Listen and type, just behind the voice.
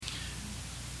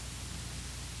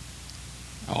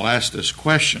Paul asked this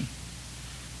question: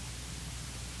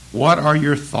 what are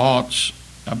your thoughts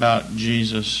about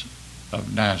Jesus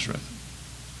of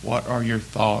Nazareth? What are your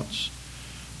thoughts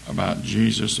about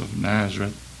Jesus of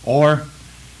Nazareth? Or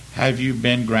have you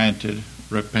been granted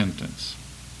repentance?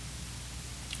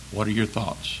 What are your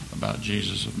thoughts about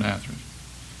Jesus of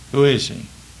Nazareth? Who is he?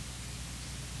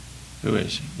 Who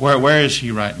is he? Where is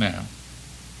he right now?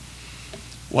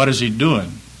 What is he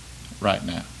doing right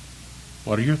now?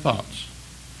 What are your thoughts?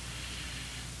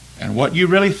 And what you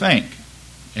really think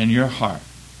in your heart,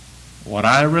 what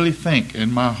I really think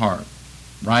in my heart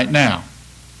right now,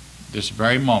 this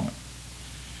very moment,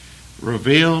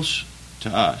 reveals to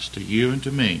us, to you and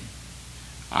to me,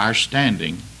 our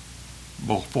standing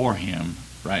before him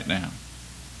right now.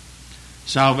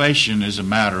 Salvation is a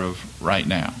matter of right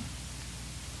now.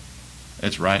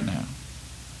 It's right now.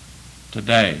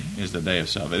 Today is the day of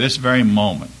salvation. This very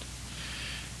moment.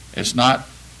 It's not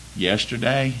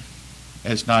yesterday.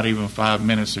 It's not even 5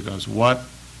 minutes ago. It's what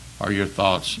are your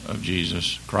thoughts of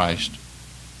Jesus Christ,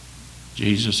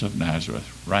 Jesus of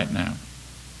Nazareth, right now?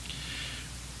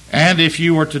 And if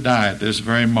you were to die at this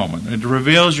very moment, it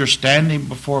reveals your standing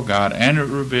before God, and it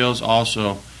reveals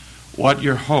also what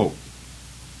your hope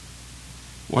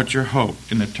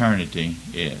in eternity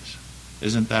is.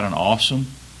 Isn't that an awesome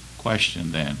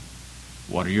question then?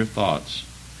 What are your thoughts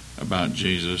about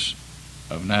Jesus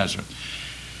of Nazareth?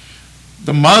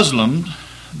 The Muslim,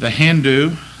 the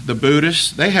Hindu, the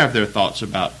Buddhist, they have their thoughts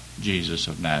about Jesus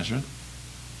of Nazareth.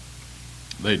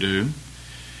 They do.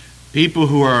 People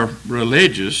who are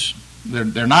religious,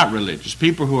 they're not religious.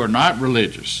 People who are not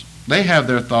religious, they have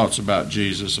their thoughts about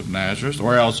Jesus of Nazareth,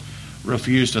 or else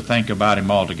refuse to think about him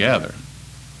altogether.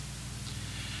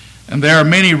 And there are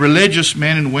many religious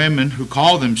men and women who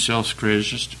call themselves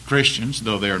Christians,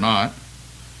 though they are not,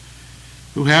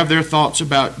 who have their thoughts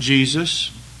about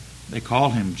Jesus. They call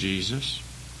him Jesus.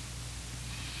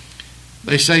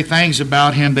 They say things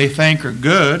about him they think are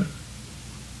good.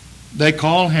 They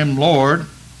call him Lord.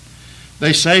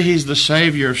 They say he's the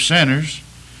Savior of sinners,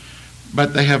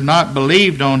 but they have not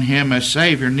believed on him as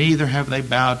Savior, neither have they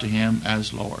bowed to him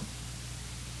as Lord.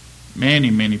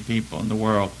 Many, many people in the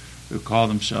world who call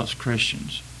themselves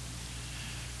Christians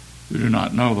who do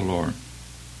not know the Lord.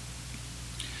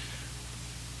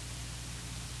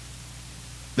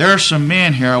 There are some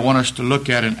men here I want us to look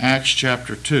at in Acts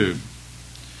chapter 2.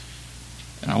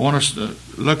 And I want us to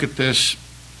look at this,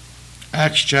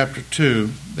 Acts chapter 2.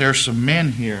 There are some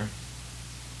men here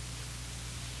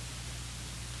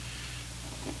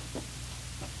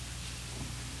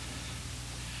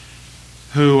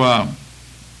who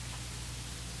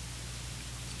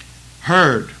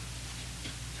heard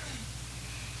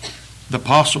the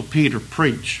Apostle Peter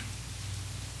preach.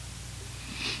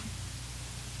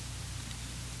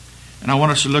 And I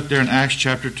want us to look there in Acts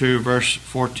chapter 2, verse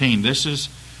 14. This is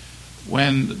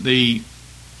when the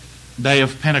day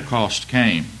of Pentecost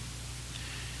came.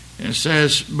 And it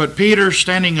says, "But Peter,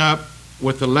 standing up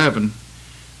with 11,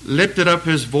 lifted up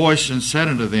his voice and said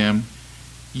unto them,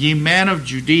 Ye men of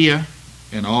Judea,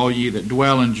 and all ye that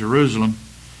dwell in Jerusalem,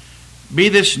 be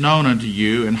this known unto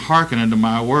you, and hearken unto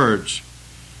my words."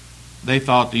 They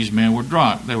thought these men were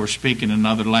drunk. They were speaking in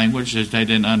another language as they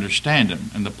didn't understand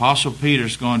him. And the Apostle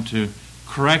Peter's going to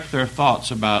correct their thoughts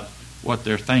about what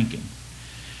they're thinking.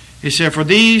 He said, "For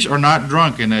these are not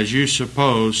drunken, as you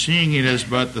suppose, seeing it is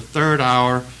but the third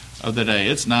hour of the day."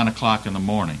 It's 9 o'clock in the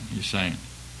morning, he's saying.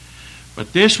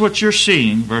 "But this what you're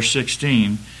seeing," verse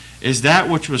 16, "is that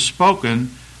which was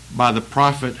spoken by the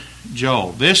prophet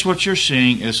Joel." This what you're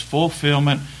seeing is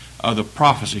fulfillment of the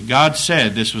prophecy. God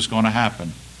said this was going to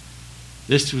happen.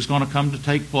 This was going to come to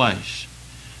take place.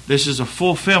 This is a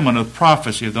fulfillment of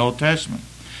prophecy of the Old Testament.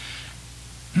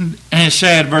 And it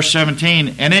said, verse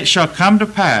 17, "And it shall come to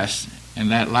pass in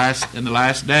the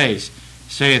last days,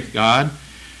 saith God,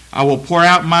 I will pour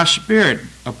out my Spirit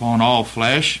upon all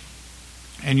flesh,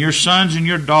 and your sons and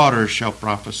your daughters shall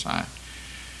prophesy,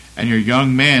 and your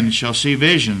young men shall see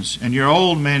visions, and your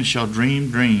old men shall dream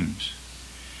dreams.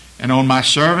 And on my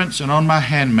servants and on my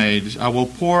handmaids I will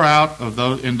pour out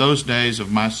in those days of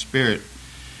my Spirit,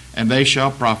 and they shall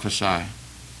prophesy.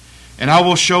 And I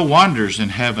will show wonders in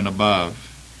heaven above,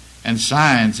 and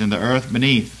signs in the earth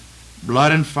beneath,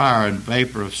 blood and fire and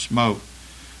vapor of smoke.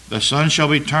 The sun shall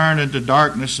be turned into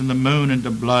darkness, and the moon into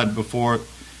blood before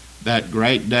that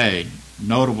great day,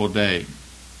 notable day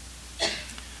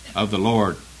of the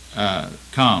Lord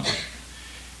come.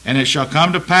 And it shall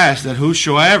come to pass that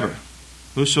whosoever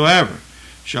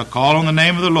shall call on the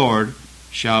name of the Lord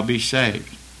shall be saved."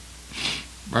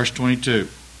 Verse 22.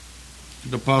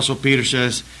 The Apostle Peter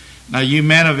says, "Now you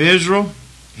men of Israel,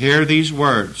 hear these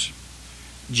words.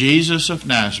 Jesus of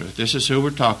Nazareth. This is who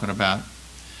we're talking about.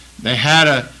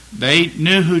 They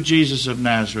knew who Jesus of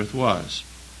Nazareth was.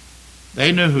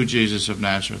 They knew who Jesus of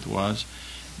Nazareth was.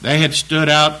 They had stood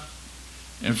out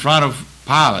in front of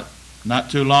Pilate not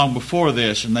too long before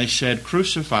this, and they said,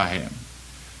 "Crucify him.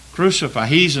 Crucify.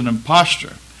 He's an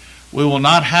impostor. We will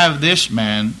not have this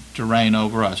man to reign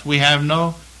over us. We have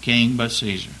no king but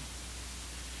Caesar."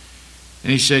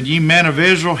 And he said, "Ye men of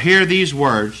Israel, hear these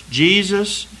words.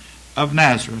 Jesus of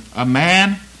Nazareth, a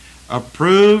man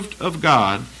approved of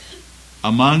God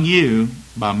among you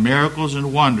by miracles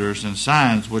and wonders and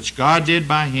signs which God did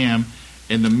by him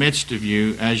in the midst of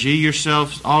you, as ye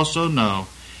yourselves also know,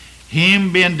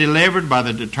 him being delivered by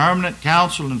the determinate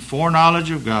counsel and foreknowledge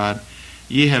of God,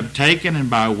 ye have taken and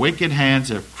by wicked hands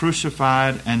have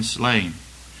crucified and slain,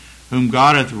 whom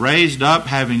God hath raised up,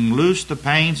 having loosed the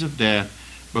pains of death,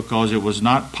 because it was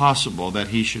not possible that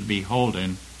he should be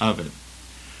holden of it.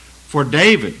 For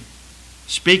David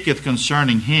speaketh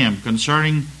concerning him,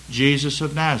 concerning Jesus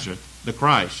of Nazareth, the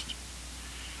Christ.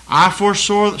 I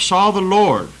foresaw the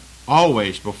Lord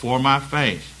always before my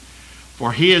face,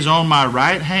 for he is on my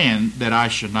right hand, that I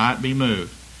should not be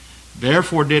moved.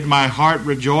 Therefore did my heart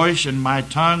rejoice, and my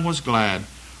tongue was glad.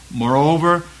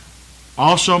 Moreover,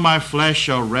 also my flesh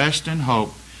shall rest in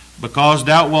hope, because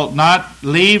thou wilt not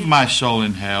leave my soul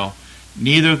in hell,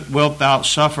 neither wilt thou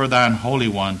suffer thine Holy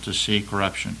One to see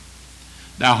corruption.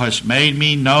 Thou hast made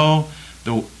me known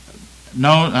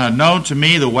to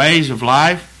me the ways of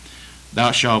life.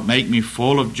 Thou shalt make me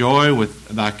full of joy with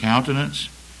thy countenance.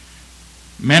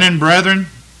 Men and brethren,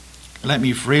 let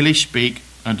me freely speak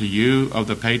unto you of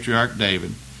the patriarch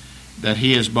David, that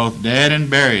he is both dead and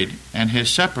buried, and his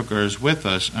sepulchre is with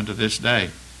us unto this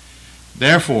day.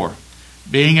 Therefore,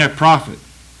 being a prophet,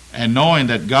 and knowing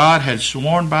that God had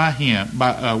sworn by him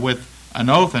with an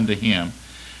oath unto him,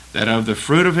 that of the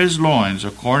fruit of his loins,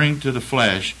 according to the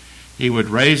flesh, he would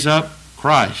raise up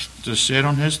Christ to sit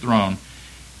on his throne,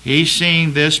 he,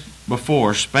 seeing this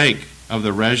before, spake of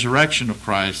the resurrection of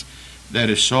Christ, that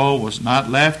his soul was not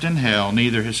left in hell,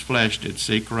 neither his flesh did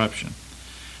see corruption.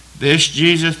 This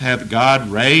Jesus hath God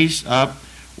raised up,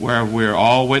 whereof we are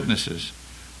all witnesses.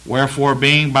 Wherefore,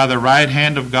 being by the right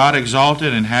hand of God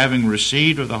exalted, and having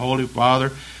received of the Holy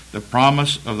Father the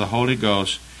promise of the Holy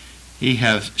Ghost, he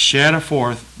hath shed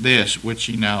forth this which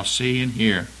ye now see and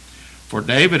hear. For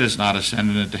David is not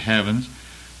ascended into the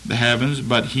heavens,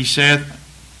 but he saith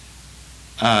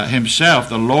himself,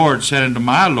 the Lord said unto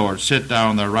my Lord, Sit thou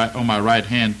on my right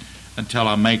hand, until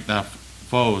I make thy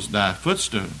foes thy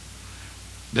footstool.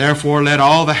 Therefore let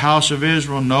all the house of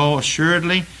Israel know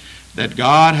assuredly that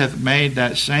God hath made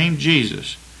that same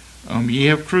Jesus, whom ye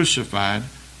have crucified,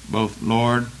 both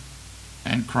Lord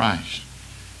and Christ.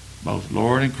 Both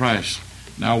Lord and Christ.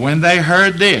 Now when they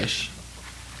heard this,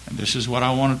 and this is what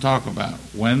I want to talk about,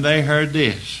 when they heard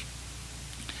this,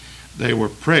 they were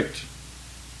pricked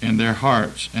in their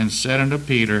hearts, and said unto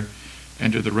Peter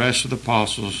and to the rest of the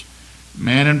apostles,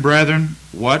 Men and brethren,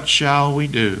 what shall we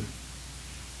do?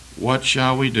 What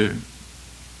shall we do?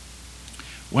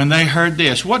 When they heard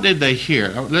this, what did they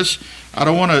hear? I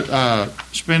don't want to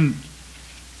spend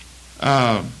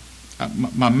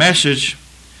my message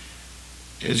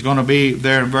is going to be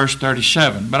there in verse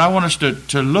 37, but I want us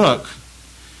to look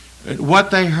at what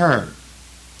they heard.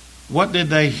 What did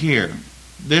they hear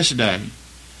this day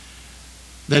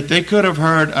that they could have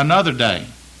heard another day?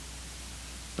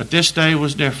 But this day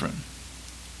was different.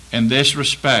 In this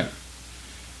respect,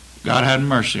 God had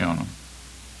mercy on them.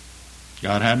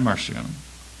 God had mercy on them.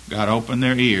 God opened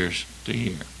their ears to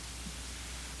hear.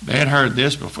 They had heard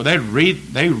this before. They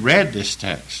read this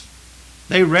text.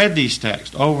 They read these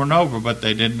texts over and over, but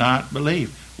they did not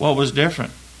believe. What was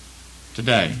different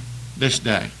today, this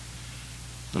day?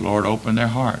 The Lord opened their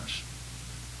hearts.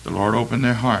 The Lord opened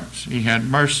their hearts. He had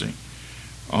mercy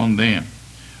on them.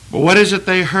 But what is it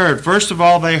they heard? First of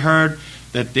all, they heard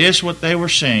that this, what they were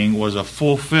seeing, was a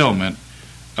fulfillment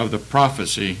of the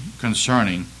prophecy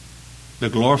concerning the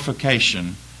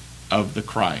glorification of the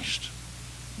Christ.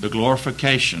 The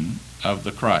glorification of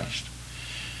the Christ.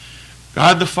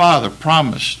 God the Father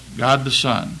promised God the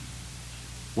Son,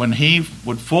 when he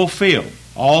would fulfill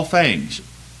all things,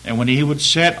 and when he would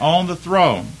sit on the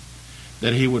throne,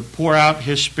 that he would pour out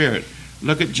his Spirit.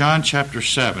 Look at John chapter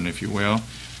 7, if you will.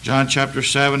 John chapter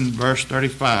 7, verse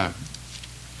 35.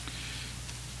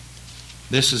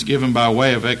 This is given by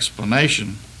way of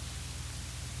explanation.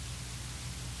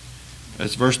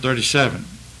 That's verse 37.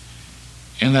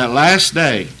 In that last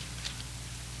day,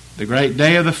 the great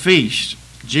day of the feast,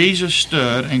 Jesus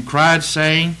stood and cried,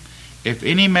 saying, If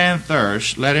any man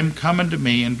thirst, let him come unto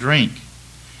me and drink.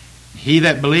 He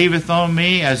that believeth on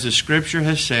me, as the Scripture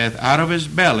has said, out of his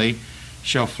belly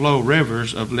shall flow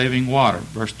rivers of living water.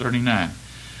 Verse 39.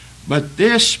 But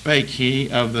this spake he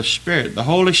of the Spirit, the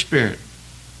Holy Spirit,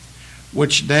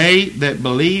 which they that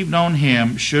believed on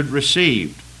him should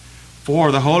receive.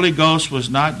 For the Holy Ghost was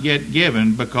not yet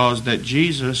given, because that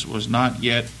Jesus was not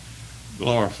yet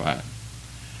glorified.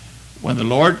 When the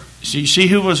Lord, see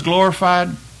who was glorified?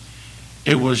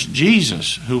 It was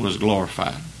Jesus who was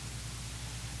glorified.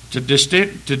 To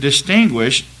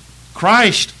distinguish,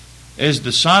 Christ is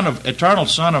the eternal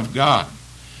Son of God.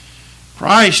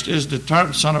 Christ is the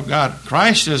eternal Son of God.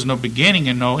 Christ has no beginning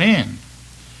and no end.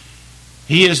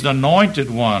 He is the anointed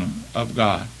one of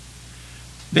God.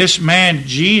 This man,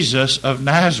 Jesus of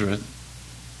Nazareth,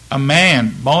 a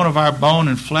man, bone of our bone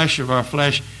and flesh of our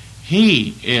flesh,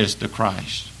 he is the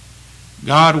Christ.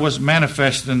 God was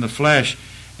manifested in the flesh,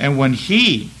 and when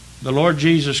he, the Lord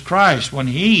Jesus Christ, when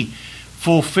he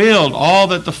fulfilled all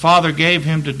that the Father gave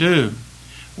him to do,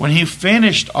 when he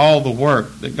finished all the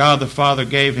work that God the Father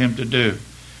gave him to do,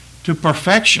 to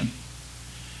perfection,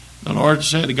 the Lord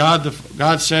said,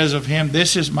 God says of him,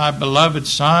 "This is my beloved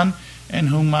Son, in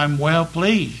whom I'm well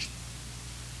pleased."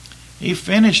 He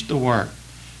finished the work.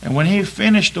 And when he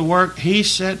finished the work, he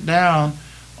sat down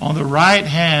on the right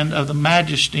hand of the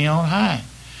Majesty on high.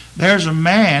 There's a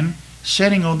man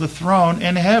sitting on the throne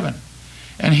in heaven.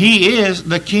 And he is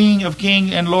the King of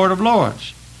kings and Lord of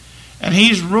lords. And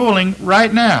he's ruling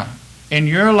right now in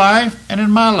your life and in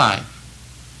my life.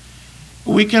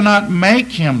 We cannot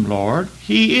make him Lord.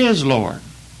 He is Lord.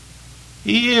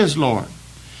 He is Lord.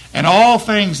 And all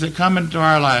things that come into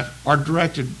our life are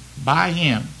directed by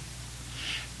him.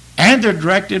 And they're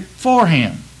directed for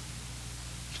him.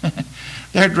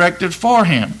 They're directed for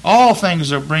him. All things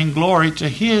that bring glory to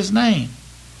his name.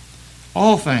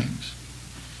 All things.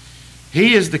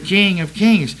 He is the King of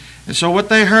kings. And so what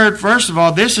they heard, first of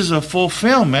all, this is a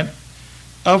fulfillment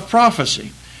of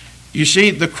prophecy. You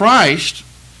see, the Christ,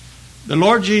 the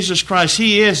Lord Jesus Christ,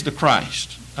 he is the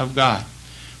Christ of God.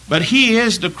 But he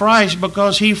is the Christ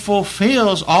because he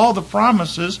fulfills all the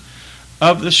promises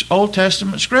of the Old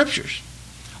Testament Scriptures.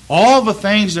 All the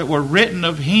things that were written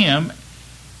of him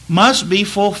must be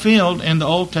fulfilled in the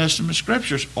Old Testament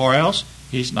Scriptures, or else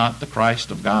he's not the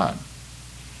Christ of God.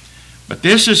 But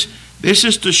this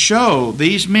is to show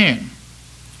these men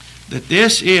that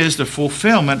this is the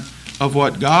fulfillment of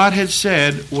what God had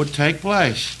said would take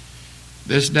place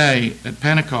this day at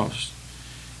Pentecost.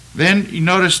 Then you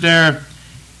notice there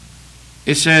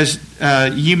it says,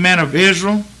 "Ye men of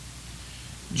Israel,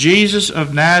 Jesus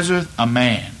of Nazareth, a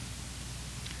man."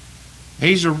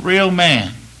 He's a real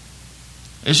man.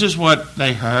 This is what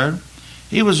they heard.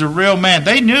 He was a real man.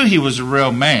 They knew he was a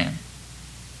real man.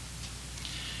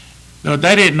 What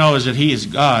they didn't know is that he is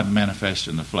God manifest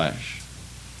in the flesh.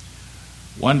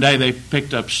 One day they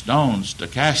picked up stones to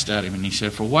cast at him, and he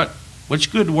said,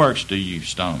 which good works do you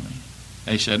stone me?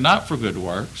 They said, "Not for good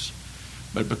works,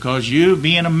 but because you,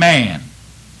 being a man,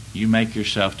 you make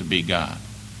yourself to be God."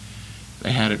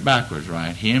 They had it backwards,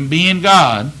 right? Him being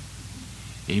God,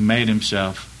 he made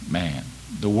himself man.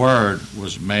 The Word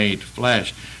was made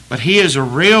flesh. But he is a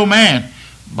real man,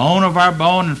 bone of our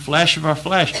bone and flesh of our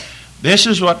flesh. This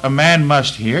is what a man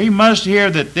must hear. He must hear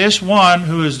that this one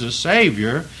who is the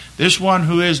Savior, this one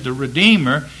who is the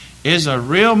Redeemer, is a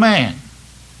real man.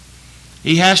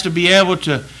 He has to be able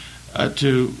to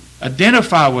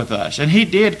identify with us. And he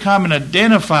did come and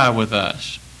identify with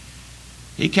us.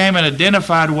 He came and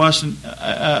identified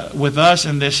with us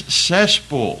in this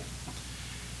cesspool.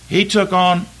 He took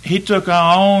our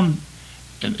own,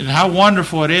 and how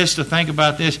wonderful it is to think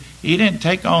about this. He didn't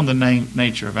take on the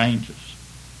nature of angels.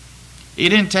 He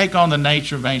didn't take on the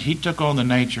nature of angels. He took on the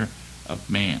nature of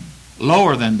man.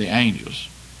 Lower than the angels.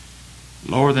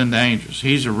 Lower than the angels.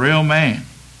 He's a real man.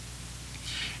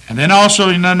 And then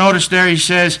also, notice there he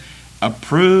says,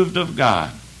 approved of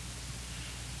God.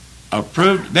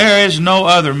 Approved. There is no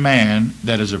other man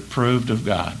that is approved of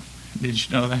God. Did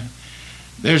you know that?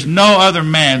 There's no other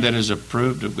man that is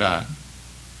approved of God.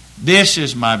 This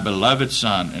is my beloved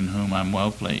Son, in whom I'm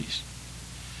well pleased.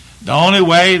 The only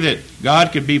way that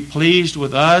God could be pleased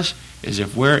with us is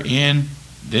if we're in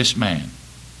this man,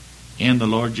 in the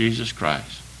Lord Jesus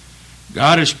Christ.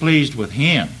 God is pleased with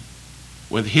him,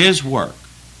 with his work.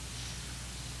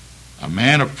 A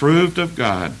man approved of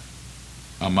God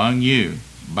among you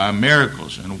by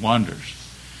miracles and wonders.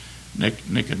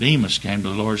 Nicodemus came to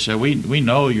the Lord and said, we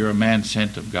know you're a man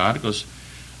sent of God, because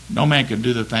no man can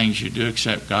do the things you do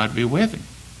except God be with him.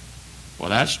 Well,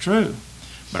 that's true.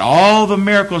 But all the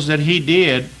miracles that he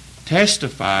did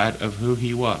testified of who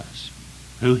he was,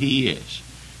 who he is.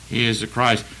 He is the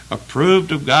Christ.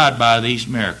 approved of God by these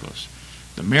miracles.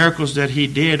 The miracles that he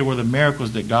did were the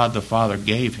miracles that God the Father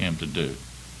gave him to do.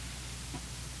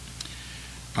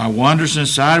 Our wonders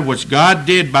inside, which God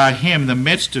did by him in the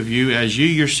midst of you, as you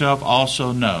yourself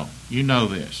also know. You know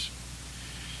this.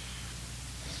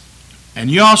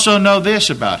 And you also know this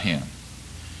about him.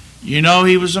 You know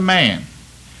he was a man.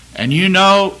 And you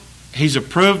know he's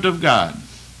approved of God.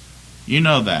 You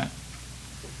know that.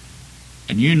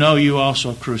 And you know you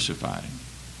also crucified him.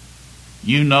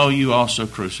 You know you also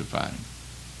crucified him.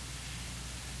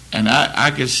 And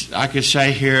I could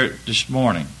say here this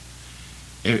morning,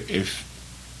 if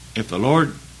the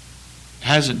Lord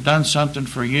hasn't done something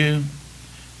for you,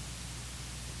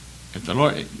 if the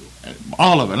Lord,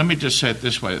 all of it, let me just say it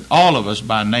this way, all of us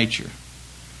by nature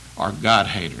are God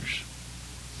haters.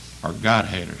 Are God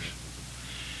haters.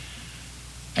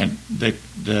 And the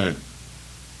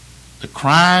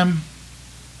crime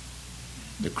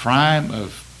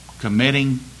of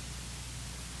committing,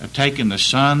 of taking the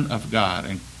Son of God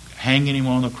and hanging him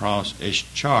on the cross is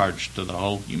charged to the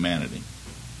whole humanity.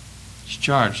 It's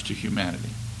charged to humanity.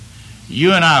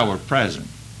 You and I were present.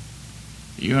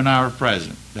 You and I were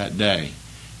present that day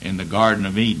in the Garden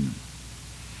of Eden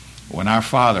when our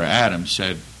father Adam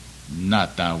said,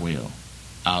 "Not thy will.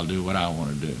 I'll do what I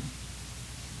want to do."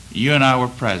 You and I were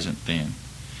present then.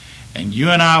 And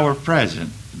you and I were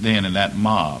present then in that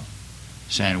mob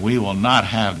saying, "We will not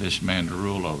have this man to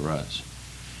rule over us."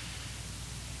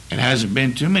 It hasn't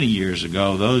been too many years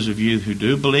ago, those of you who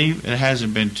do believe, it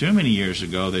hasn't been too many years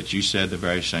ago that you said the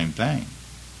very same thing.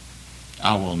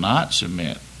 I will not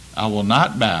submit. I will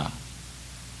not bow.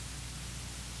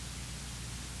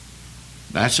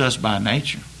 That's us by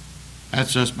nature.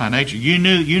 That's us by nature. You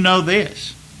know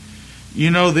this. You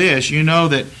know this. You know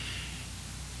that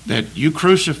you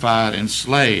crucified and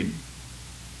slayed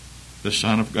the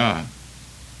Son of God.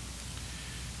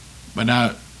 But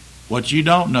now, what you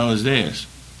don't know is this.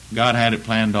 God had it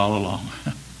planned all along.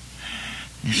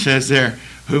 It says there,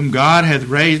 whom God hath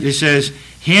raised, it says,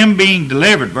 him being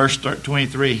delivered, verse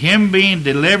 23, him being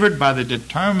delivered by the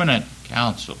determinate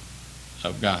counsel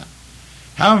of God.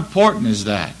 How important is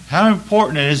that? How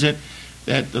important is it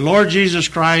that the Lord Jesus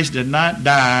Christ did not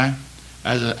die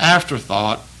as an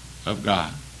afterthought of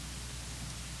God?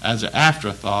 As an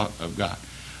afterthought of God.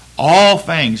 All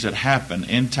things that happen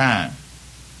in time,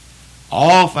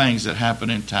 all things that happen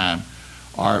in time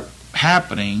are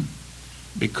happening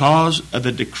because of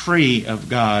the decree of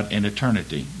God in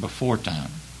eternity, before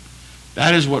time.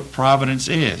 That is what providence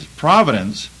is.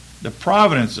 Providence, the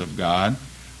providence of God,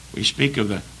 we speak of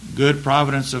the good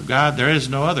providence of God. There is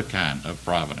no other kind of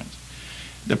providence.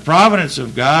 The providence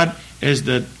of God is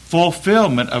the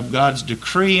fulfillment of God's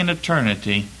decree in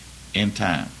eternity in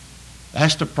time.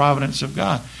 That's the providence of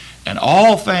God. And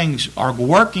all things are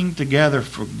working together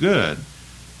for good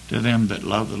to them that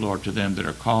love the Lord, to them that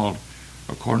are called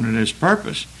according to his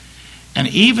purpose. And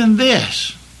even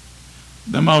this,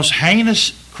 the most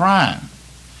heinous crime,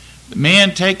 the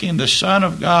man taking the Son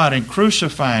of God and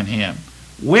crucifying him,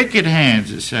 wicked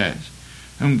hands, it says,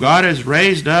 whom God has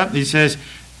raised up, he says,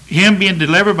 him being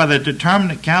delivered by the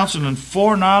determinate counsel and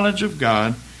foreknowledge of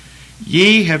God,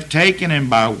 ye have taken and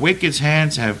by wicked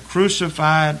hands have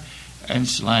crucified and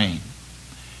slain.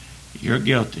 You're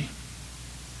guilty.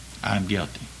 I'm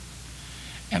guilty.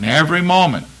 And every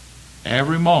moment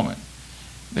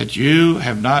that you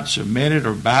have not submitted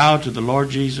or bowed to the Lord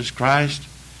Jesus Christ,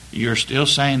 you're still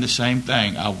saying the same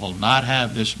thing. I will not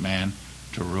have this man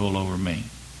to rule over me.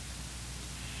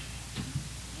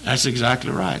 That's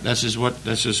exactly right. This is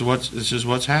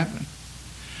what's happening.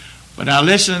 But now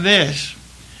listen to this.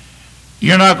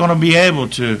 You're not going to be able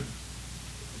to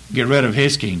get rid of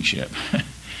his kingship.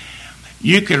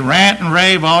 You can rant and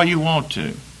rave all you want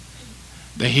to.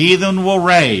 The heathen will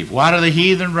rave. Why do the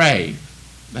heathen rave?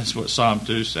 That's what Psalm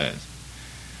 2 says.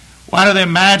 Why do they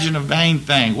imagine a vain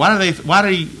thing? Why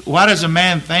does a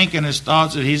man think in his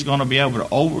thoughts that he's going to be able to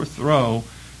overthrow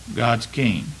God's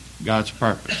king, God's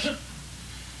purpose?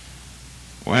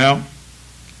 Well,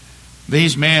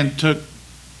 these men took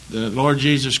the Lord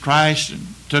Jesus Christ and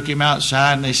took him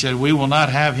outside, and they said, we will not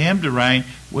have him to reign.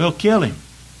 We'll kill him.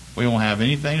 We won't have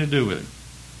anything to do with it.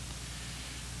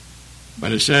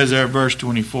 But it says there, verse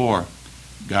 24,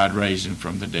 God raised him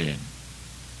from the dead.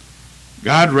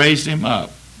 God raised him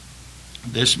up.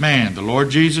 This man, the Lord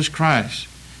Jesus Christ,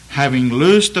 having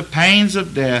loosed the pains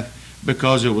of death,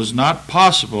 because it was not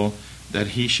possible that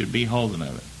he should be holden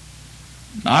of it.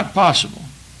 Not possible.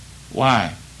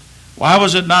 Why? Why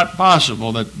was it not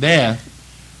possible that death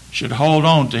should hold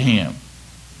on to him?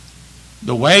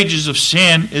 The wages of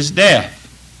sin is death.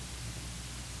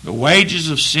 The wages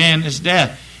of sin is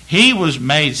death. He was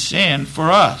made sin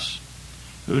for us,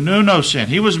 who knew no sin.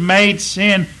 He was made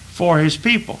sin for His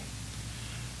people.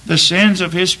 The sins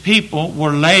of His people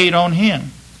were laid on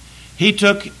Him. He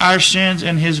took our sins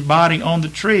in His body on the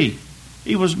tree.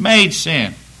 He was made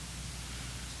sin.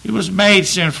 He was made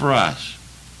sin for us.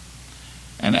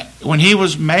 And when He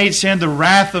was made sin, the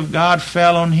wrath of God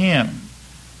fell on Him.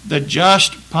 The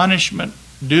just punishment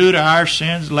due to our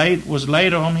sins was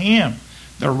laid on Him.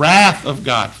 The wrath of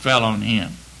God fell on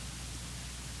Him.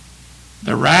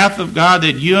 The wrath of God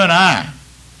that you and I,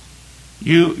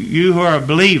 you who are a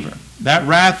believer, that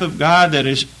wrath of God that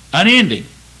is unending,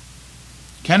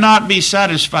 cannot be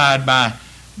satisfied by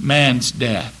man's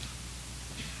death.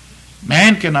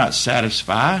 Man cannot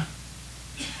satisfy.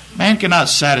 Man cannot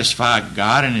satisfy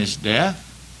God in His death.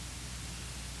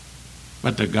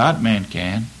 But the God-man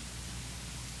can.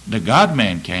 The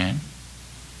God-man can.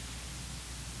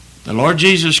 The Lord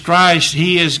Jesus Christ,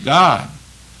 He is God.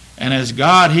 And as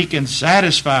God, He can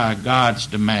satisfy God's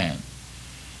demand.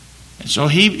 And so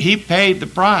He paid the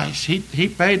price. He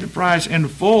paid the price in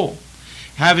full.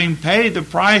 Having paid the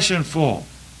price in full,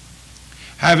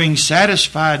 having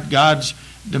satisfied God's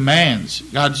demands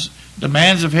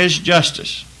of His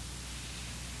justice,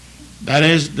 that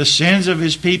is, the sins of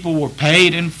His people were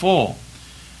paid in full,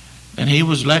 then He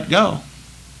was let go.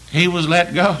 He was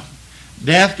let go.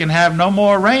 Death can have no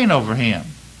more reign over Him.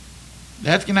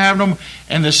 Death can have no more.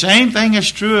 And the same thing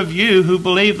is true of you who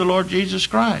believe the Lord Jesus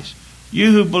Christ.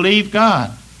 You who believe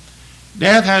God.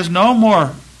 Death has no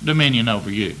more dominion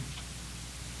over you.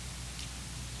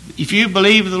 If you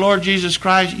believe the Lord Jesus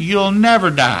Christ, you'll never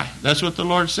die. That's what the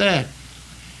Lord said.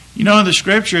 You know, in the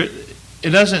Scripture, it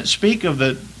doesn't speak of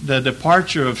the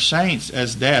departure of saints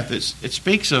as death. It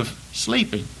speaks of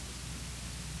sleeping.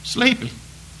 Sleeping.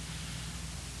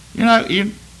 You know,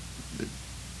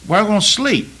 we're going to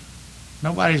sleep.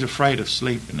 Nobody's afraid of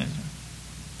sleeping, is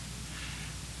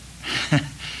there?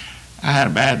 I had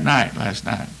a bad night last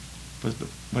night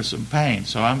with some pain,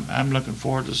 so I'm looking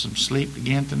forward to some sleep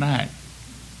again tonight.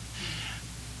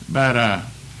 But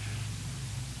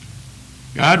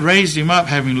God raised Him up,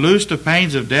 having loosed the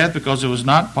pains of death, because it was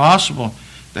not possible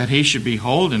that He should be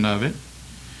holden of it.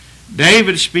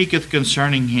 David speaketh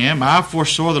concerning Him, I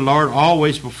foresaw the Lord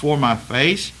always before my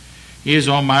face. He is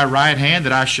on my right hand,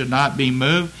 that I should not be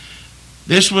moved.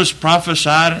 This was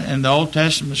prophesied in the Old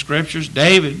Testament Scriptures.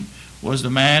 David was the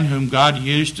man whom God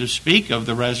used to speak of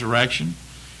the resurrection.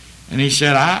 And he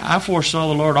said, I foresaw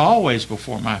the Lord always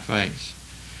before my face.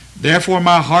 Therefore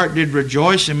my heart did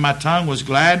rejoice, and my tongue was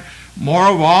glad.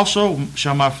 Moreover also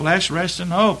shall my flesh rest in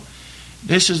hope.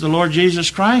 This is the Lord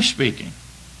Jesus Christ speaking.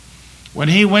 When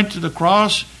He went to the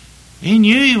cross, He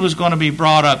knew He was going to be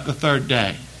brought up the third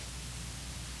day.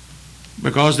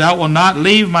 Because thou wilt not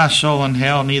leave my soul in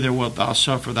hell, neither wilt thou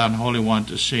suffer thine Holy One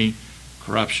to see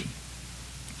corruption.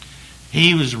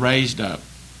 He was raised up.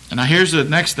 And now here's the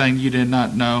next thing you did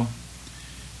not know.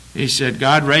 He said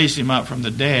God raised Him up from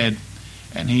the dead,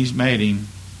 and He's made Him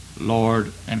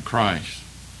Lord and Christ.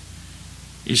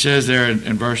 He says there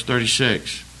in verse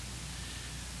 36.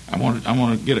 I want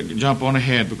to jump on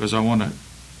ahead because I want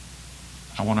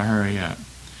to hurry up.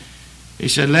 He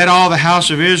said, let all the house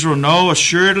of Israel know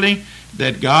assuredly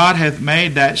that God hath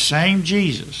made that same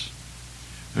Jesus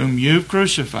whom you've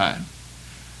crucified,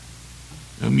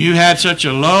 whom you had such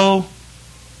a low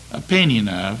opinion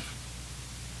of,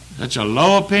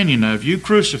 you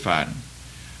crucified Him.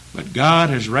 But God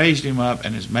has raised Him up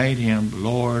and has made Him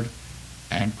Lord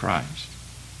and Christ.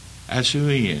 That's who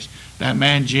He is. That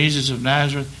man Jesus of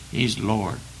Nazareth, He's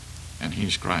Lord and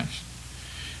He's Christ.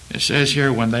 It says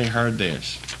here, when they heard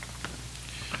this,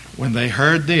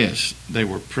 they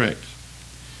were pricked.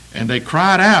 And they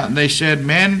cried out, and they said,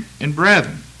 men and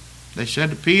brethren. They said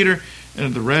to Peter and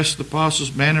to the rest of the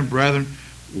apostles, men and brethren,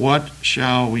 what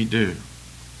shall we do?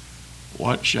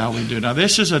 What shall we do? Now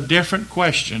this is a different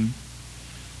question.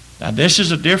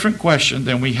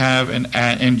 Than we have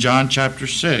in John chapter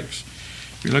 6.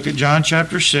 If you look at John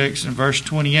chapter 6 and verse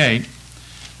 28,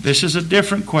 this is a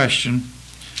different question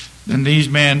than these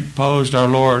men posed our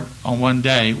Lord on one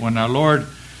day when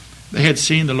they had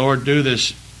seen the Lord do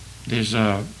this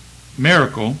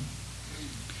miracle,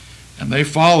 and they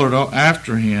followed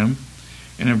after Him.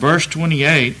 And in verse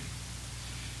 28,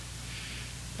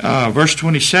 verse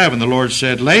 27, the Lord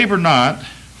said, labor not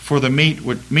for the meat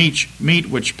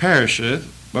which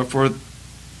perisheth, but for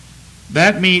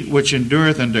that meat which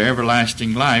endureth unto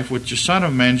everlasting life, which the Son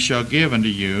of Man shall give unto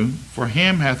you, for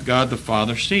Him hath God the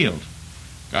Father sealed.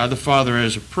 God the Father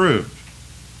has approved,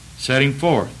 setting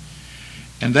forth.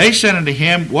 And they said unto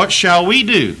Him, what shall we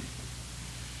do,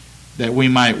 that we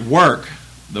might work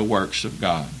the works of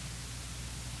God?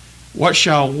 What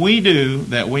shall we do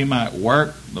that we might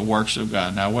work the works of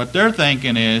God? Now, what they're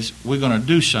thinking is, we're going to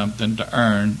do something to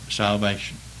earn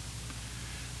salvation.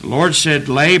 The Lord said,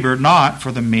 labor not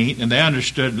for the meat, and they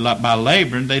understood by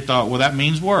laboring, they thought, well, that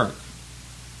means work.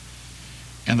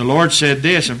 And the Lord said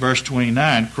this in verse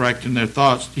 29, correcting their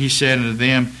thoughts. He said unto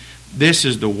them, this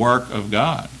is the work of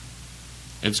God.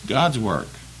 It's God's work.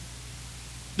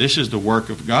 This is the work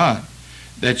of God,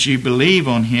 that you believe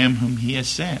on him whom he has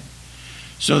sent.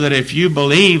 So that if you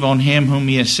believe on him whom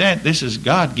he has sent, this is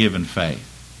God-given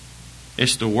faith.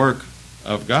 It's the work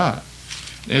of God.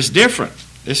 It's different.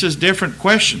 This is a different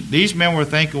question. These men were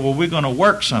thinking, well, we're going to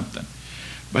work something.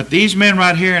 But these men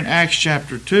right here in Acts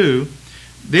chapter 2,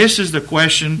 this is the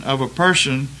question of a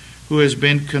person who has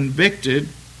been convicted,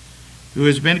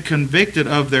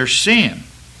 of their sin.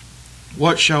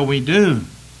 What shall we do?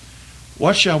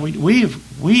 What shall we do?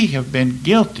 We have been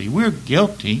guilty. We're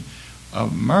guilty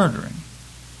of murdering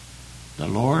the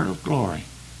Lord of glory.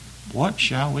 What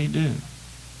shall we do?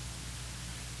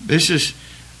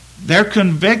 They're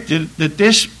convicted that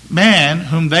this man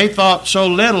whom they thought so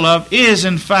little of is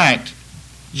in fact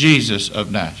Jesus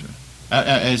of Nazareth,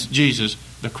 as Jesus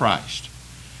the Christ.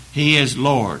 He is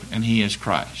Lord and he is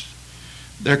Christ.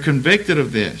 They're convicted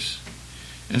of this.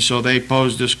 And so they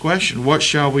pose this question, what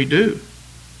shall we do?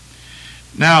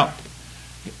 Now,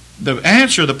 the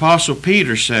answer the Apostle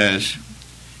Peter says,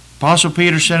 Apostle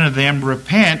Peter said to them,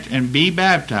 repent and be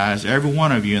baptized, every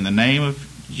one of you, in the name of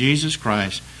Jesus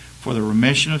Christ, for the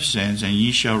remission of sins, and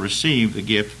ye shall receive the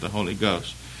gift of the Holy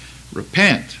Ghost.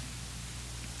 Repent.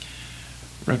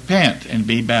 Repent and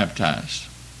be baptized.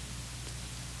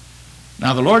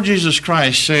 Now the Lord Jesus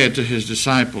Christ said to his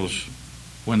disciples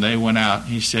when they went out,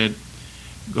 he said,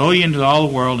 go ye into all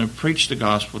the world and preach the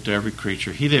gospel to every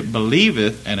creature. He that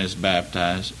believeth and is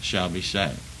baptized shall be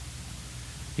saved.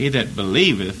 He that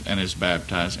believeth and is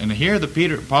baptized. And here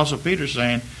the Apostle Peter is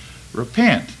saying,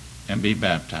 repent and be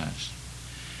baptized.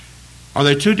 Are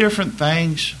they two different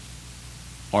things,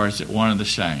 or is it one and the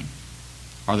same?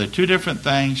 Are they two different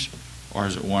things, or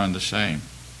is it one and the same?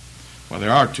 Well,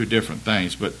 there are two different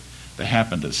things, but they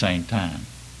happened at the same time.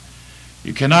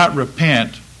 You cannot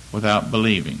repent without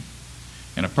believing.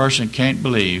 And a person can't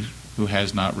believe who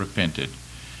has not repented.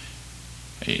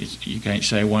 You can't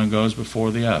say one goes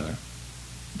before the other.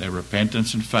 Their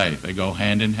repentance and faith, they go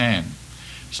hand in hand.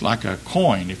 It's like a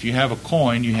coin. If you have a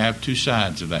coin, you have two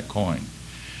sides of that coin.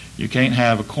 You can't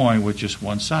have a coin with just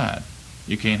one side.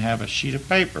 You can't have a sheet of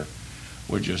paper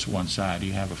with just one side.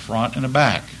 You have a front and a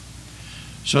back.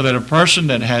 So that a person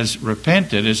that has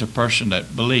repented is a person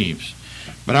that believes.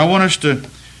 But I want us to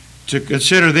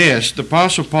consider this. The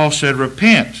Apostle Paul said,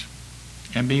 repent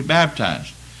and be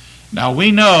baptized. Now we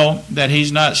know that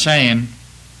he's not saying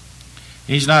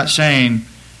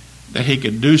that he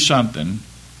could do something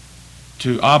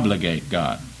to obligate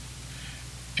God.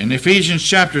 In Ephesians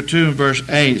chapter 2 and verse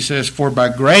 8 it says, for by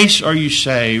grace are you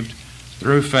saved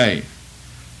through faith.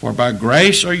 For by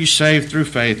grace are you saved through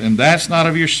faith, and that's not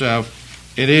of yourself,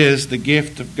 it is the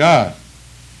gift of God.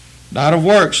 Not of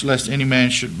works, lest any man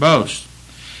should boast.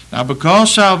 Now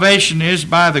because salvation is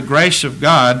by the grace of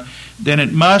God, then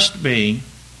it must be,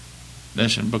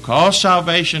 listen, because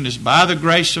salvation is by the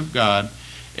grace of God,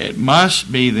 it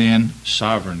must be then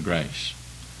sovereign grace.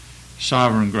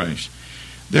 Sovereign grace.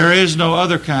 There is no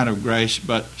other kind of grace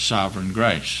but sovereign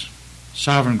grace.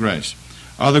 Sovereign grace.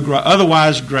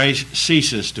 Otherwise, grace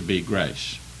ceases to be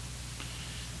grace.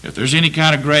 If there's any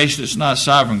kind of grace that's not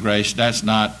sovereign grace, that's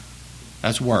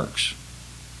works.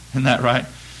 Isn't that right?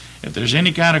 If there's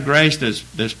any kind of grace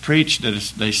that's preached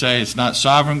they say it's not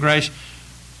sovereign grace,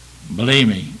 believe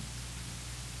me,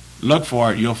 look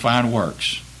for it, you'll find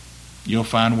works. You'll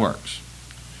find works.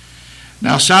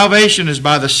 Now, salvation is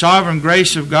by the sovereign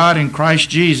grace of God in Christ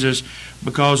Jesus,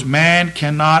 because man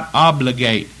cannot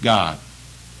obligate God.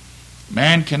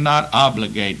 Man cannot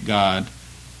obligate God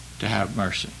to have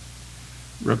mercy.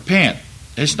 Repent.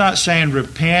 It's not saying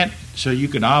repent so you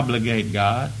can obligate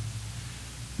God.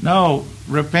 No,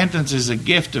 repentance is a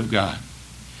gift of God.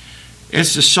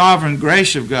 It's the sovereign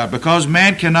grace of God, because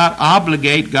man cannot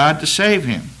obligate God to save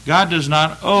him. God does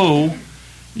not owe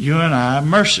you and I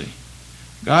mercy.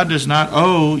 God does not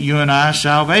owe you and I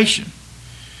salvation.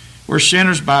 We're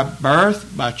sinners by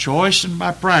birth, by choice, and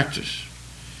by practice.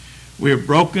 We have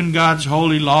broken God's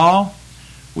holy law.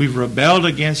 We've rebelled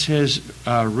against his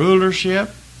rulership.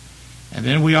 And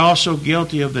then we also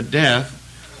guilty of the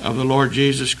death of the Lord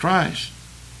Jesus Christ.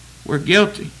 We're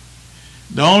guilty.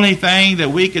 The only thing that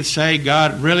we could say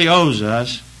God really owes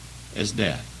us is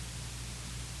death.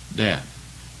 Death.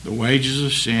 The wages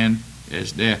of sin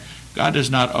is death. God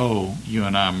does not owe you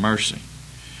and I mercy.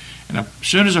 And as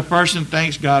soon as a person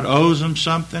thinks God owes them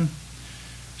something,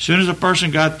 as soon as a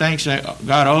person thinks that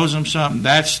God owes them something,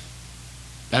 that's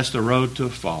the road to a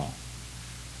fall.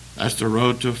 That's the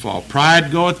road to a fall.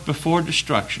 Pride goeth before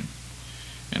destruction,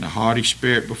 and a haughty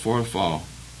spirit before a fall.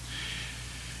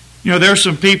 You know, there are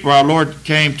some people, our Lord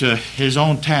came to his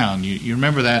own town. You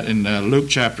remember that in Luke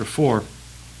chapter 4.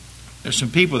 There's some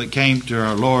people that came to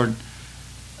our Lord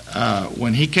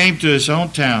when he came to his own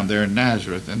town there in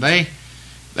Nazareth. And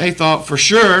they thought for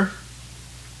sure,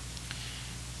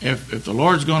 if the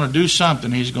Lord's going to do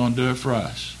something, he's going to do it for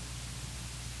us.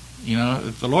 You know,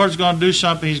 if the Lord's going to do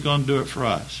something, he's going to do it for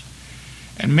us.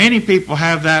 And many people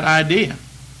have that idea.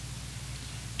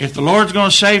 If the Lord's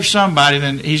going to save somebody,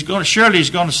 then surely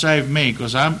he's going to save me,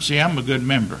 because I'm a good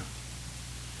member.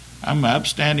 I'm an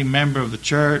upstanding member of the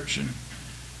church, and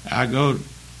I go to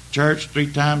church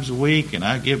 3 times a week, and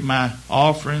I give my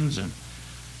offerings, and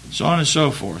so on and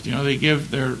so forth. You know, they give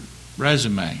their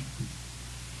resume.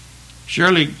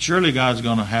 Surely God's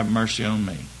going to have mercy on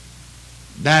me.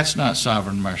 That's not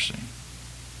sovereign mercy.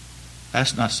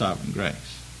 That's not sovereign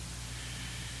grace.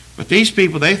 But these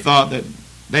people, they thought that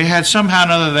they had somehow or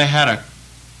another, they had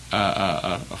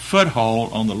a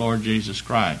foothold on the Lord Jesus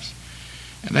Christ.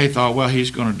 And they thought, well,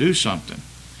 he's going to do something.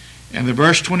 And in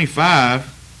verse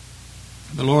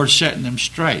 25, the Lord's setting them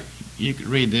straight. You could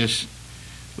read this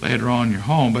later on in your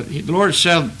home. But the Lord is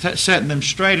setting them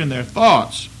straight in their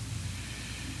thoughts.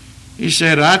 He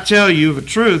said, I tell you the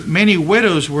truth, many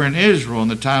widows were in Israel in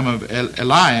the time of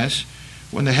Elias,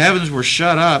 when the heavens were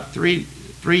shut up 3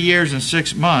 years and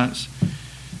 6 months,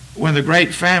 when the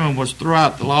great famine was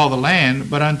throughout all the land.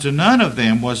 But unto none of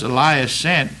them was Elias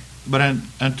sent, but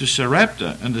unto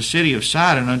Sarepta, in the city of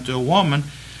Sidon, unto a woman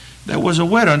that was a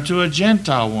widow, unto a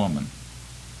Gentile woman.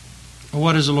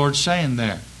 What is the Lord saying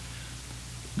there?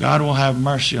 God will have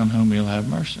mercy on whom he'll have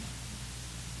mercy.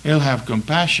 He'll have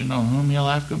compassion on whom he'll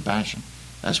have compassion.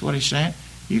 That's what he's saying.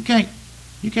 You can't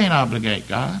obligate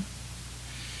God.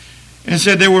 And it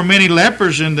said there were many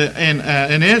lepers in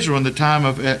Israel in the time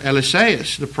of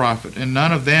Eliseus the prophet, and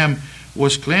none of them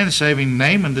was cleansed, saving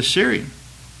Naaman the Syrian.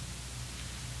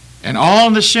 And all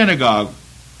in the synagogue,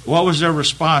 what was their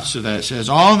response to that? It says,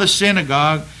 all in the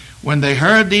synagogue, when they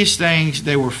heard these things,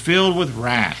 they were filled with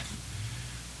wrath.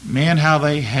 Men, how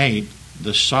they hate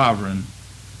the sovereign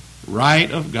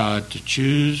right of God to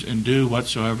choose and do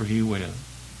whatsoever he will.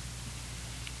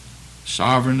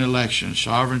 Sovereign election,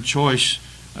 sovereign choice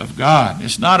of God.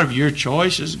 It's not of your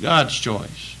choice, it's God's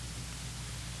choice.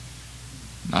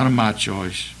 Not of my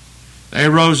choice. They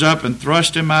rose up and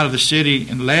thrust him out of the city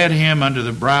and led him under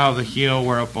the brow of the hill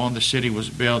whereupon the city was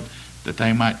built, that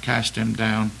they might cast him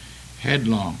down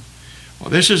headlong.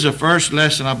 Well, this is the first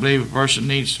lesson I believe a person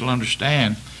needs to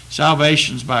understand.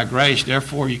 Salvation's by grace,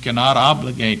 therefore you cannot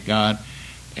obligate God.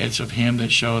 It's of him that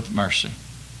showeth mercy.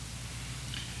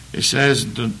 It says,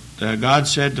 God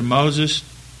said to Moses,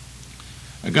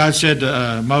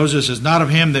 it's not of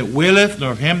him that willeth,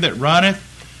 nor of him that runneth,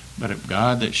 but of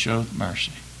God that showeth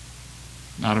mercy.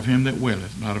 Not of him that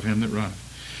willeth, not of him that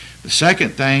runneth. The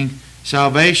second thing,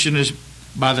 salvation is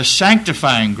by the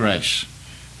sanctifying grace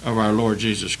of our Lord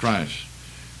Jesus Christ.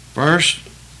 First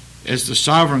is the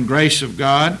sovereign grace of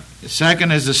God. The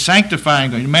second is the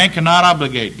sanctifying grace. Man cannot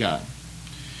obligate God.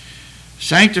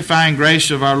 Sanctifying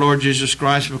grace of our Lord Jesus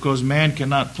Christ, because man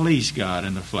cannot please God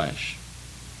in the flesh.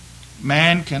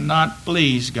 Man cannot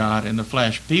please God in the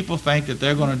flesh. People think that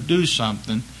they're going to do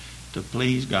something to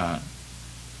please God.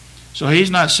 So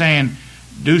he's not saying,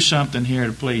 do something here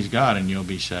to please God and you'll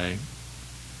be saved.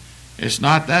 It's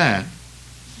not that.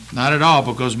 Not at all,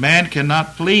 because man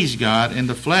cannot please God in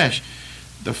the flesh.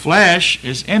 The flesh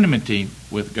is enmity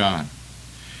with God.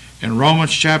 In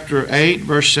Romans chapter 8,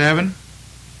 verse 7,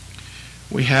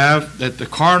 we have that the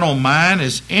carnal mind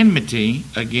is enmity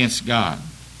against God.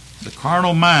 The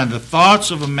carnal mind, the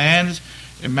thoughts of a man's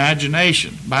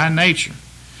imagination by nature.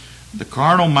 The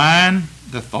carnal mind,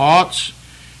 the thoughts,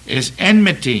 is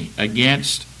enmity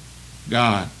against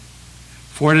God.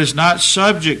 For it is not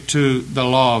subject to the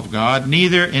law of God,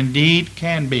 neither indeed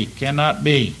cannot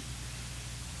be.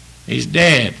 He's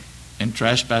dead in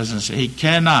trespasses. He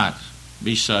cannot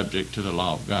be subject to the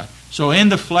law of God. So in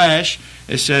the flesh,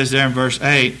 it says there in verse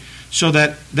 8, so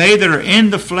that they that are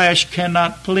in the flesh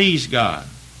cannot please God.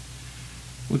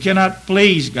 We cannot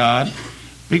please God.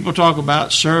 People talk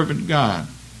about serving God.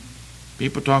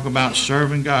 People talk about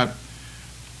serving God.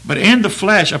 But in the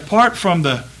flesh, apart from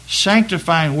the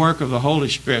sanctifying work of the Holy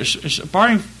Spirit,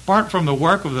 apart from the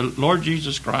work of the Lord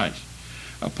Jesus Christ,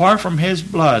 apart from his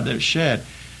blood that's shed,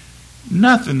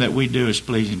 nothing that we do is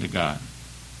pleasing to God.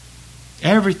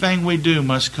 Everything we do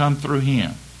must come through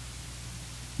him.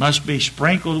 must be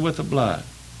sprinkled with the blood.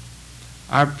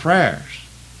 Our prayers.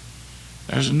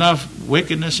 There's enough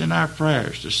wickedness in our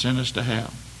prayers to send us to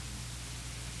hell.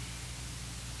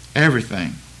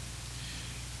 Everything.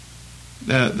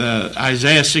 The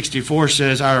Isaiah 64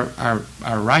 says our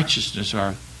righteousness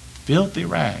are filthy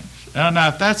rags. Now,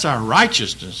 if that's our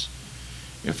righteousness,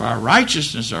 if our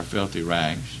righteousness are filthy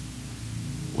rags,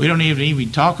 we don't even be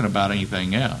talking about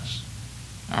anything else.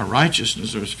 Our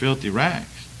righteousness is filthy rags.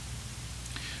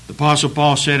 The Apostle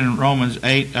Paul said in Romans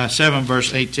 7,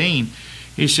 verse 18,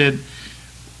 he said,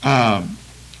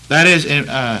 that is,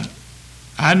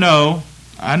 I know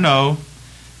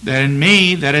that in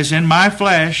me, that is in my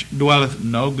flesh, dwelleth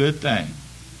no good thing.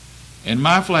 In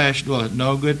my flesh dwelleth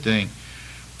no good thing.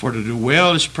 For to do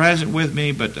will is present with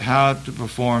me, but how to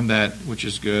perform that which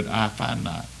is good I find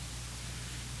not.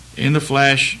 In the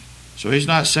flesh. So he's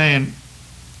not saying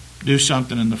do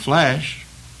something in the flesh.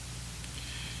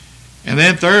 And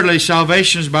then thirdly,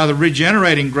 salvation is by the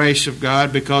regenerating grace of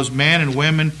God, because men and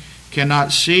women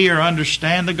cannot see or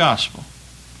understand the gospel.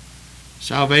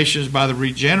 Salvation is by the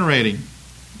regenerating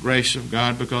grace of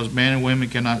God, because men and women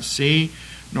cannot see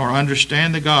nor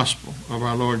understand the gospel of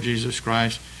our Lord Jesus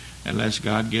Christ, unless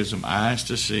God gives them eyes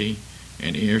to see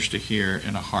and ears to hear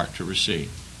and a heart to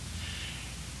receive.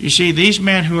 You see, these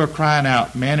men who are crying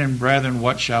out, men and brethren,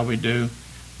 what shall we do?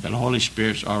 The Holy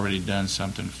Spirit's already done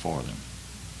something for them.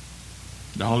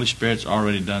 The Holy Spirit's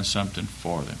already done something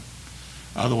for them.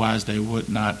 Otherwise, they would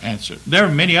not answer. There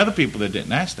are many other people that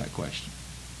didn't ask that question.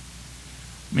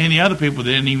 Many other people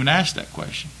didn't even ask that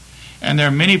question. And there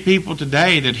are many people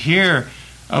today that hear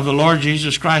of the Lord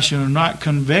Jesus Christ who are not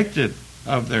convicted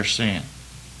of their sin.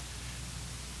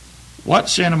 What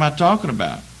sin am I talking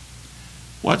about?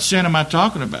 What sin am I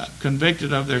talking about?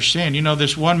 Convicted of their sin. You know,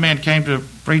 this one man came to a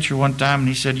preacher one time and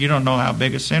he said, you don't know how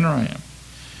big a sinner I am.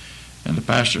 And the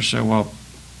pastor said, well,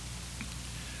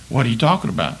 what are you talking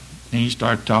about? And he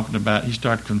started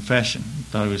confessing. He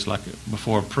thought he was like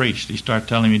before a priest. He started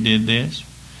telling him he did this.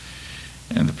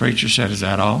 And the preacher said, is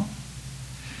that all?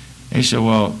 He said,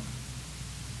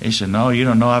 no, you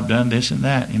don't know I've done this and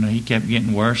that. You know, he kept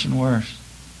getting worse and worse.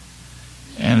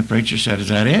 And the preacher said, is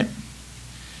that it?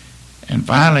 And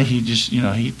finally he just,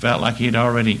 he felt like he'd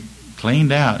already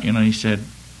cleaned out. He said,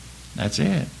 that's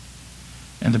it.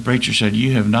 And the preacher said,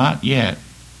 you have not yet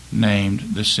named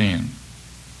the sin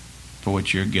for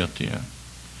which you're guilty of.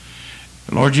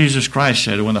 The Lord Jesus Christ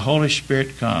said, when the Holy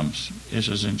Spirit comes, this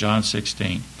is in John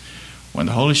 16, when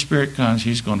the Holy Spirit comes,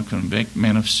 he's going to convict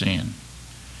men of sin.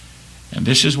 And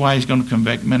this is why he's going to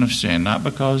convict men of sin, not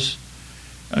because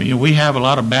we have a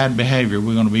lot of bad behavior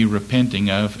we're going to be repenting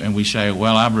of, and we say,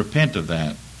 well, I repent of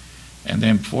that. And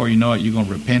then before you know it, you're going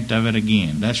to repent of it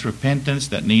again. That's repentance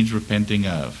that needs repenting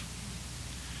of.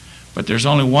 But there's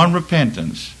only one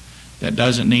repentance that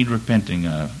doesn't need repenting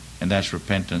of, and that's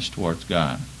repentance towards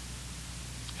God,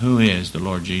 who is the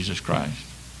Lord Jesus Christ.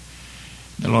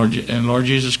 The Lord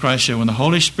Jesus Christ said, when the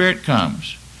Holy Spirit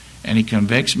comes and he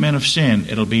convicts men of sin,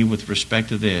 it'll be with respect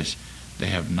to this: they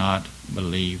have not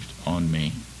believed on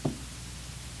me.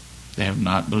 They have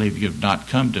not believed. You have not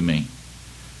come to me.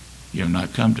 You have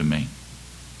not come to me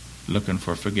looking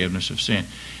for forgiveness of sin.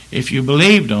 If you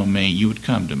believed on me, you would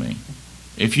come to me.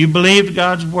 If you believed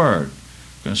God's word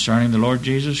concerning the Lord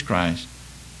Jesus Christ,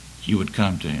 you would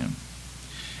come to him.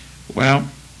 Well,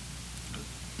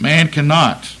 man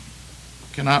cannot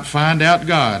find out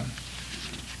God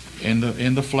in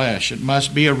the flesh. It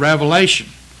must be a revelation.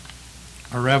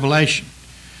 A revelation.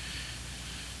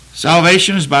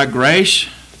 Salvation is by grace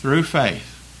through faith.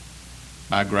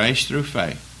 By grace through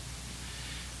faith.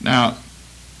 Now,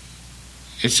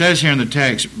 it says here in the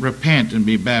text, repent and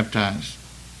be baptized.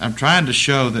 I'm trying to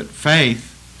show that faith,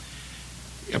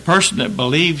 a person that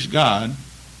believes God,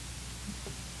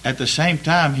 at the same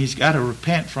time, he's got to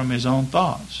repent from his own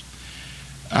thoughts.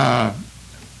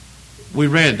 We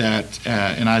read that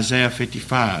in Isaiah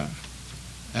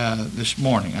 55 this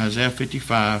morning. Isaiah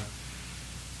 55,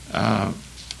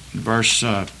 verse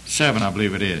 7, I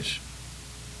believe it is.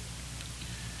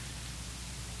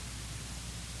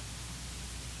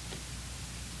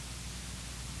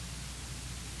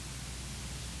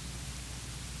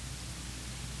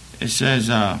 It says,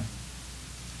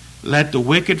 let the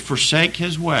wicked forsake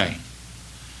his way.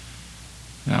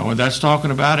 Now, what that's talking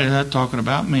about is that talking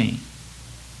about me.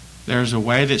 There's a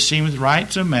way that seemeth right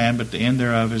to man, but the end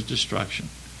thereof is destruction.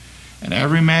 And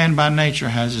every man by nature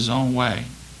has his own way.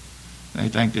 They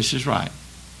think this is right.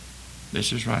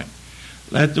 This is right.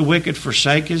 Let the wicked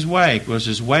forsake his way, because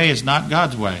his way is not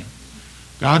God's way.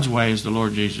 God's way is the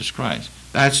Lord Jesus Christ.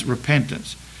 That's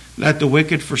repentance. Let the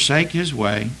wicked forsake his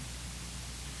way,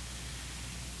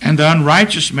 And the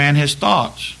unrighteous man his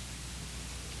thoughts.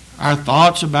 Our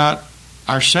thoughts about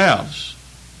ourselves,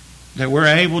 that we're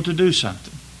able to do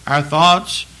something. Our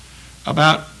thoughts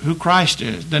about who Christ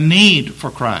is, the need for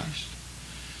Christ.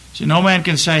 See, no man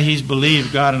can say he's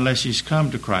believed God unless he's come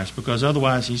to Christ, because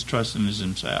otherwise he's trusting in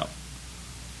himself.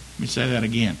 Let me say that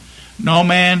again. No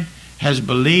man has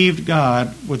believed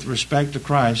God with respect to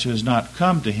Christ who has not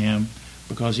come to him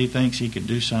because he thinks he could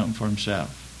do something for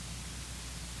himself.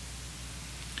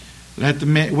 Let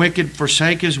the wicked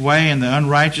forsake his way, and the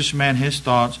unrighteous man his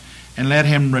thoughts, and let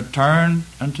him return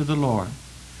unto the Lord.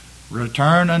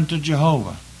 Return unto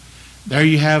Jehovah. There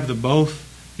you have the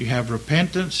both. You have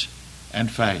repentance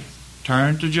and faith.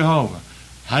 Turn to Jehovah.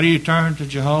 How do you turn to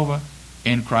Jehovah?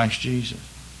 In Christ Jesus.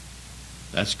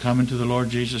 That's coming to the Lord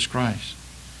Jesus Christ.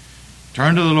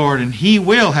 Turn to the Lord, and he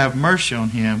will have mercy on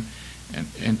him,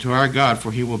 and to our God,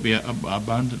 for he will be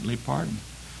abundantly pardoned.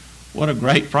 What a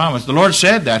great promise. The Lord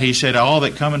said that. He said, all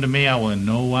that come unto me I will in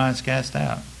no wise cast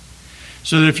out.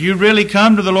 So that if you really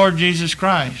come to the Lord Jesus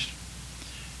Christ,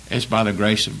 it's by the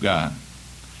grace of God.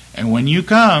 And when you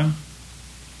come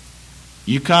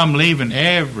leaving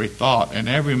every thought and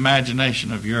every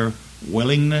imagination of your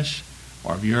willingness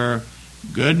or of your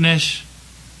goodness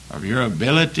or of your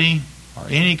ability or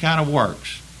any kind of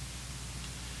works,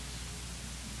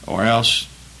 or else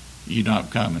you're not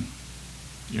coming.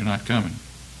 You're not coming.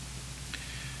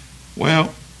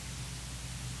 Well,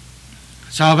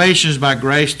 salvation is by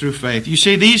grace through faith. You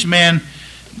see, these men,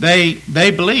 they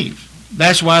believed.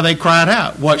 That's why they cried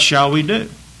out, what shall we do?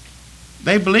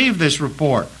 They believed this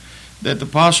report that the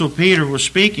Apostle Peter was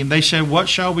speaking. They said, what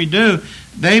shall we do?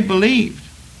 They believed.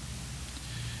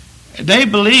 They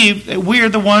believed that we are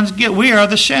the ones, we are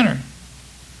the sinner.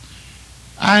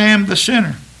 I am the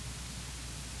sinner.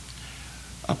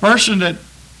 A person that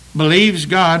believes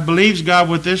God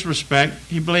with this respect.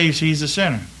 He believes he's a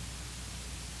sinner.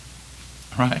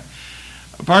 Right?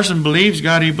 A person believes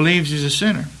God, he believes he's a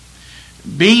sinner.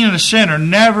 Being a sinner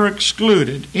never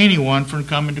excluded anyone from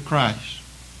coming to Christ.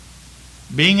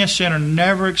 Being a sinner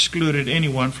never excluded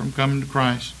anyone from coming to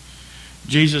Christ.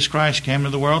 Jesus Christ came to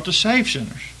the world to save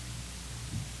sinners.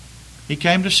 He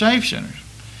came to save sinners.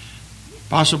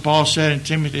 Apostle Paul said in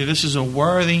Timothy, this is a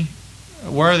worthy,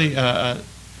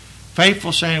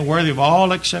 faithful saying, worthy of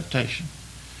all acceptation,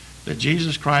 that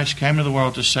Jesus Christ came to the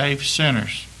world to save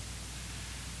sinners.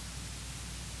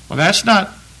 Well, that's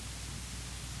not,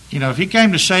 if he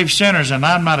came to save sinners and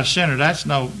I'm not a sinner, that's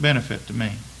no benefit to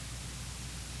me.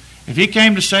 If he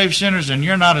came to save sinners and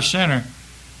you're not a sinner,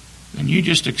 then you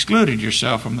just excluded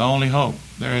yourself from the only hope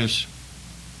there is.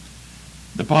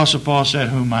 The Apostle Paul said,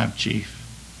 whom I'm chief.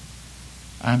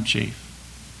 I'm chief.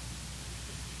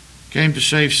 Came to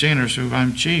save sinners, whom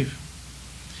I'm chief.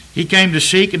 He came to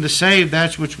seek and to save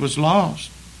that which was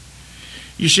lost.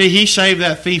 You see, he saved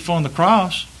that thief on the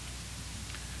cross.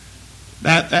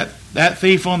 That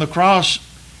thief on the cross,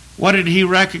 what did he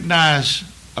recognize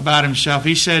about himself?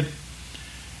 He said,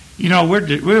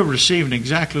 we're receiving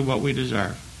exactly what we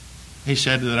deserve. He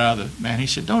said to that other man, he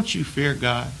said, don't you fear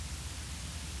God?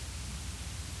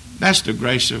 That's the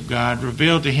grace of God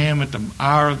revealed to him at the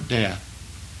hour of death.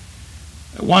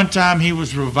 At one time he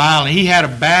was reviling. He had a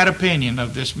bad opinion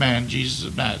of this man, Jesus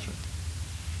of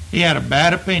Nazareth. He had a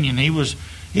bad opinion. He was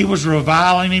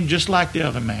reviling him just like the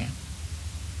other man.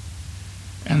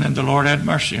 And then the Lord had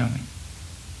mercy on him.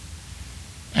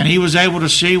 And he was able to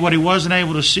see what he wasn't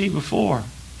able to see before.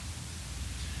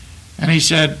 And he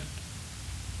said,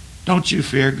 don't you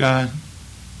fear God?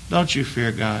 Don't you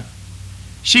fear God?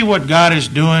 See what God is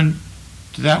doing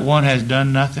to that one has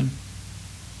done nothing?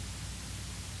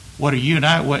 What are you and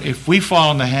I? If we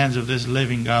fall in the hands of this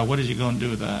living God, what is he going to do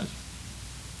with us?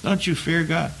 Don't you fear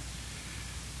God?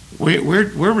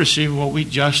 We're receiving what we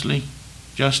justly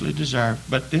deserve.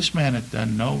 But this man had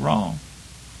done no wrong.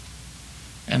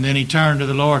 And then he turned to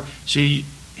the Lord. See,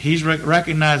 he's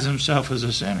recognized himself as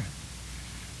a sinner.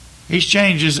 He's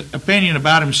changed his opinion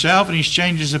about himself, and he's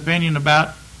changed his opinion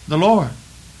about the Lord.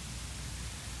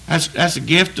 That's a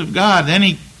gift of God.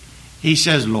 Then he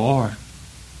says, Lord,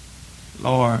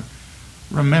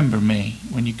 remember me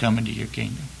when you come into your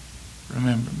kingdom.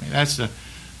 Remember me. That's the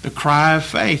cry of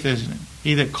faith, isn't it?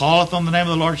 He that calleth on the name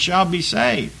of the Lord shall be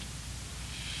saved.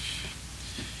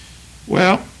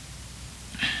 Well,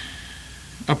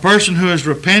 a person who is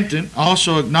repentant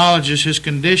also acknowledges his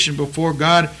condition before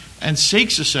God and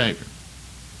seeks a Savior.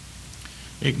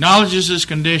 He acknowledges his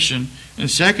condition, and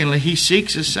secondly, he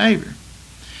seeks a Savior.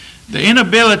 The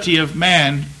inability of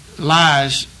man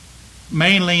lies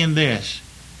mainly in this.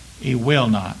 He will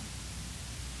not.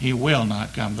 He will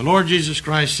not come. The Lord Jesus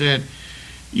Christ said,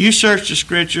 you search the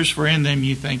Scriptures, for in them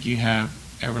you think you have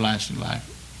everlasting life.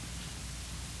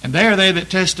 And they are they that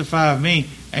testify of me,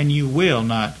 and you will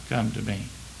not come to me,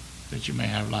 that you may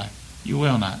have life. You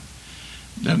will not.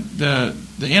 The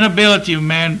inability of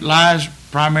man lies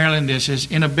primarily in this,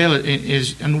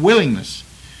 his unwillingness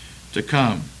to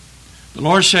come. The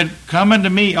Lord said, come unto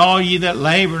me, all ye that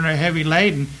labor and are heavy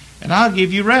laden, and I'll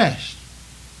give you rest.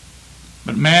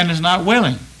 But man is not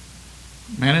willing.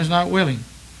 Man is not willing.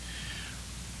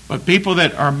 But people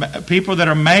that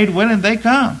are made willing, they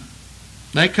come.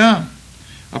 They come.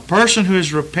 A person who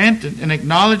is repentant and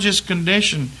acknowledges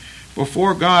condition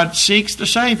before God seeks the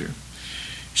Savior.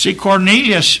 See,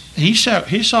 Cornelius, he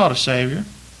sought a Savior.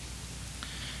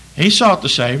 He sought the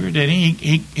Savior, didn't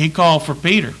he? He called for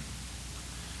Peter.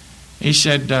 He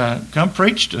said, come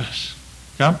preach to us.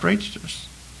 Come preach to us.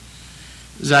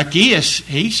 Zacchaeus,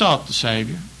 he sought the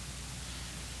Savior.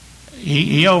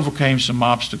 He overcame some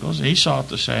obstacles. He sought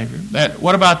the Savior.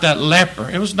 What about that leper?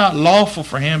 It was not lawful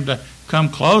for him to come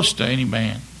close to any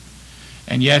man.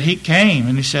 And yet he came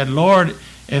and he said, Lord,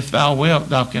 if thou wilt,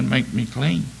 thou can make me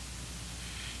clean.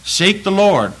 Seek the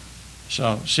Lord.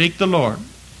 So seek the Lord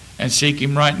and seek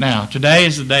him right now. Today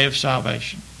is the day of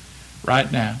salvation.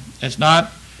 Right now. It's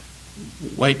not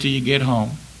wait till you get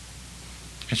home.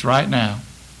 It's right now.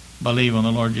 Believe on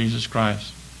the Lord Jesus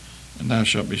Christ, and thou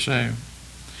shalt be saved.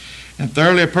 And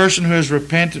thirdly, a person who is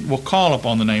repentant will call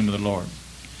upon the name of the Lord.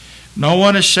 No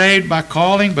one is saved by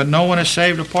calling, but no one is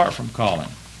saved apart from calling.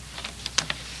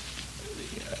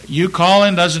 You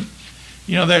calling doesn't,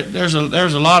 there's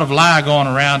a lot of lie going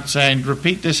around saying,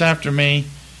 repeat this after me,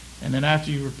 and then after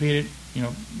you repeat it,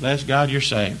 bless God, you're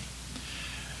saved.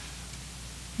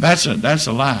 That's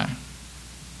a lie.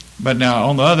 But now,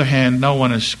 on the other hand, no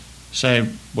one is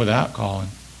saved without calling.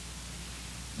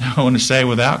 No one is saved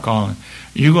without calling.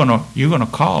 You're gonna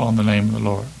call on the name of the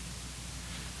Lord.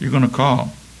 You're gonna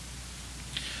call.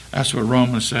 That's what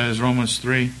Romans says, Romans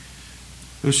 3.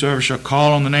 Whosoever shall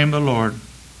call on the name of the Lord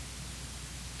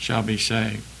shall be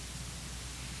saved.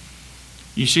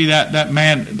 You see that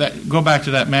man, go back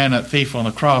to that man, that thief on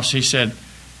the cross. He said,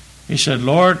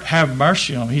 Lord, have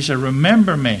mercy on me. He said,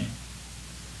 remember me.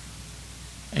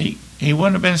 He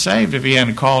wouldn't have been saved if he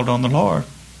hadn't called on the Lord.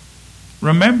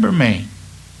 Remember me.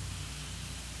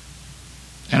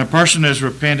 And a person that is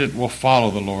repentant will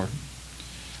follow the Lord.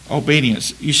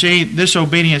 Obedience. You see, this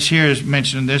obedience here is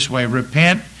mentioned this way.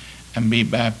 Repent and be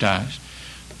baptized.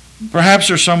 Perhaps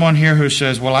there's someone here who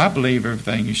says, well, I believe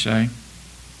everything you say.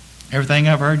 Everything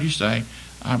I've heard you say,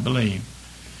 I believe.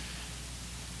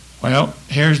 Well,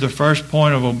 here's the first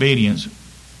point of obedience.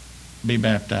 Be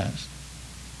baptized.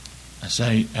 I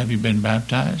say, have you been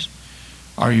baptized?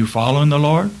 Are you following the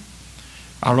Lord?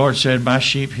 Our Lord said, my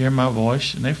sheep hear my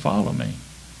voice and they follow me.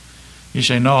 You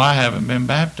say, no, I haven't been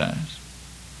baptized.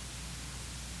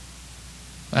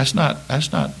 That's not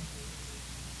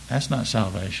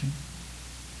salvation.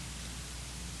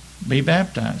 Be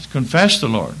baptized. Confess the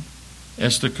Lord.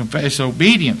 It's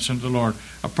obedience unto the Lord.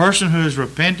 A person who is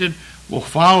repented will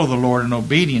follow the Lord in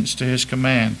obedience to his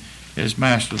command, his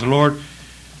master. The Lord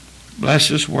bless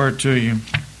this word to you.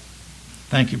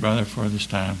 Thank you, brother, for this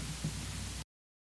time.